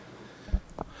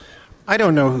I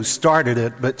don't know who started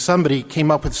it, but somebody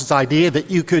came up with this idea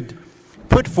that you could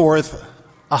put forth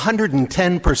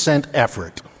 110%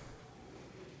 effort.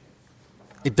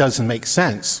 It doesn't make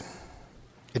sense.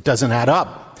 It doesn't add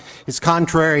up. It's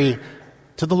contrary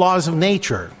to the laws of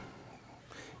nature.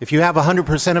 If you have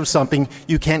 100% of something,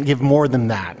 you can't give more than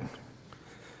that.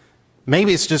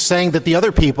 Maybe it's just saying that the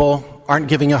other people aren't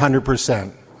giving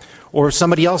 100%. Or if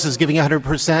somebody else is giving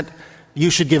 100%, you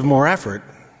should give more effort.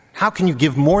 How can you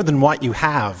give more than what you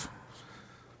have?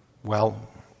 Well,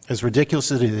 as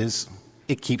ridiculous as it is,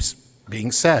 it keeps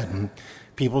being said. And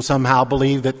people somehow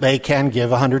believe that they can give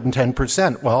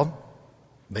 110%. Well,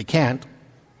 they can't.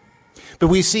 But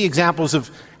we see examples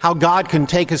of how God can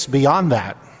take us beyond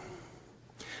that.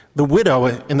 The widow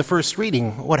in the first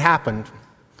reading, what happened?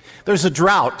 There's a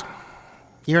drought,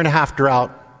 year-and-a-half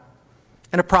drought,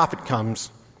 and a prophet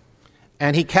comes,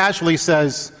 and he casually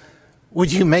says,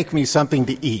 "Would you make me something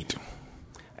to eat?"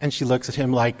 And she looks at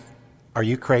him like, "Are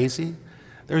you crazy?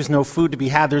 There's no food to be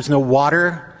had. There's no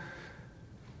water,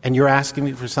 and you're asking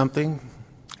me for something?"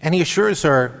 And he assures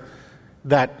her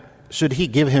that should he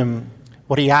give him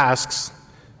what he asks,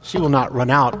 she will not run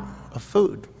out of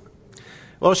food.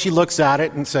 Well, she looks at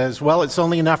it and says, "Well, it's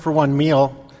only enough for one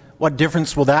meal. What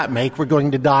difference will that make? We're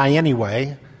going to die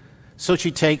anyway." So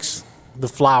she takes the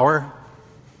flour,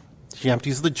 she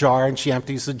empties the jar, and she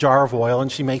empties the jar of oil,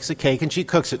 and she makes a cake, and she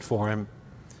cooks it for him.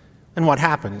 And what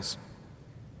happens?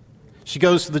 She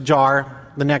goes to the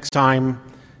jar the next time,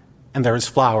 and there is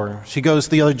flour. She goes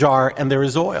to the other jar, and there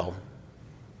is oil.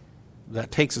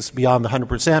 That takes us beyond the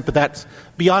 100%, but that's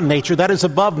beyond nature. That is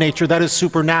above nature. That is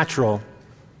supernatural.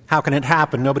 How can it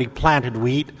happen? Nobody planted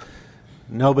wheat.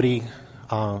 Nobody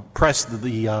pressed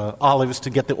the olives to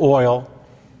get the oil,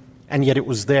 and yet it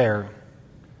was there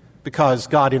because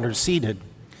God interceded.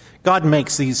 God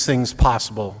makes these things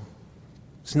possible.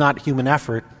 It's not human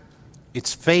effort.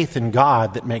 It's faith in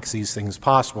God that makes these things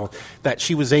possible, that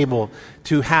she was able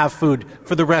to have food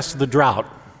for the rest of the drought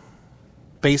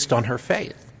based on her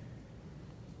faith.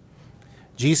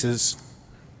 Jesus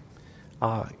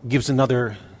gives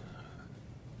another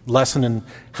lesson in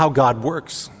how God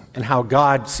works and how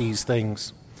God sees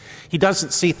things. He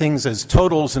doesn't see things as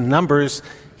totals and numbers.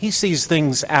 He sees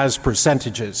things as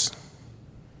percentages.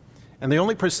 And the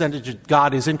only percentage that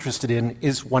God is interested in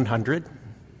is 100.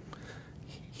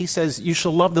 He says, "You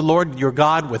shall love the Lord your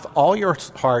God with all your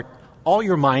heart, all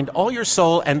your mind, all your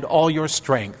soul, and all your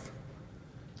strength."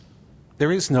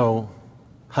 There is no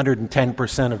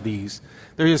 110% of these.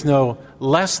 There is no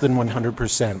less than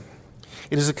 100%.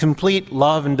 It is a complete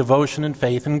love and devotion and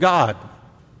faith in God.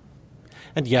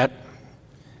 And yet,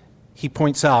 he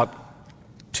points out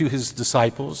to his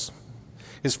disciples,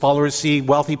 his followers see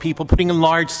wealthy people putting in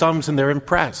large sums and they're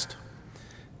impressed.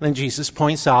 Then Jesus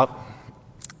points out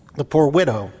the poor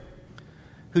widow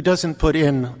who doesn't put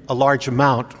in a large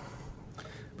amount,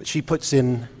 but she puts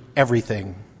in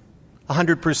everything,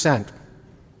 100%,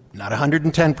 not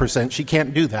 110%. She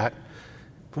can't do that.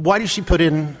 But why does she put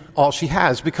in all she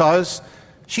has? Because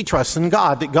she trusts in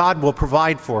God, that God will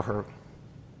provide for her.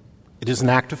 It is an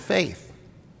act of faith.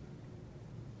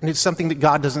 And it's something that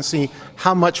God doesn't see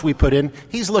how much we put in.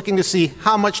 He's looking to see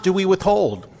how much do we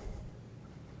withhold.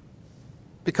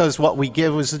 Because what we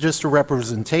give is just a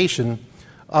representation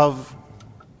of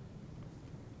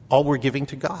all we're giving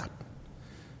to God.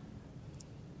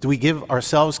 Do we give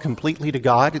ourselves completely to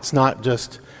God? It's not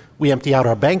just we empty out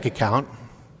our bank account,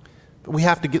 but we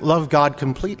have to love God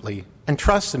completely and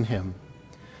trust in him,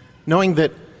 knowing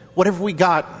that whatever we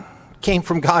got came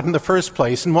from God in the first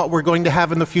place, and what we're going to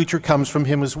have in the future comes from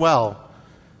him as well.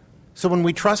 So when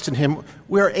we trust in him,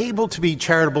 we are able to be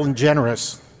charitable and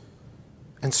generous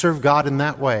and serve God in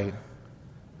that way,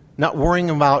 not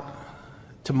worrying about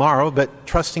tomorrow, but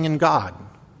trusting in God.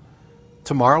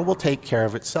 Tomorrow will take care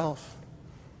of itself.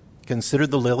 Consider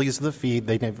the lilies of the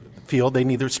field. They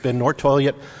neither spin nor toil,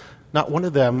 yet not one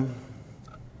of them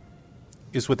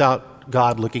is without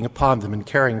God looking upon them and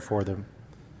caring for them.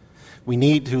 We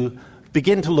need to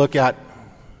begin to look at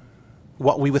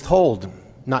what we withhold,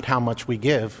 not how much we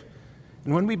give.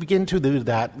 And when we begin to do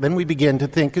that, then we begin to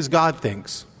think as God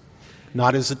thinks,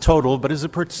 not as a total, but as a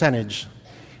percentage.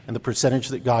 And the percentage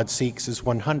that God seeks is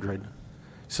 100,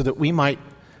 so that we might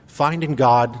find in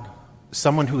God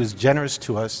someone who is generous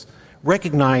to us,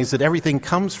 recognize that everything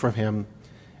comes from him,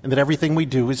 and that everything we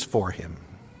do is for him.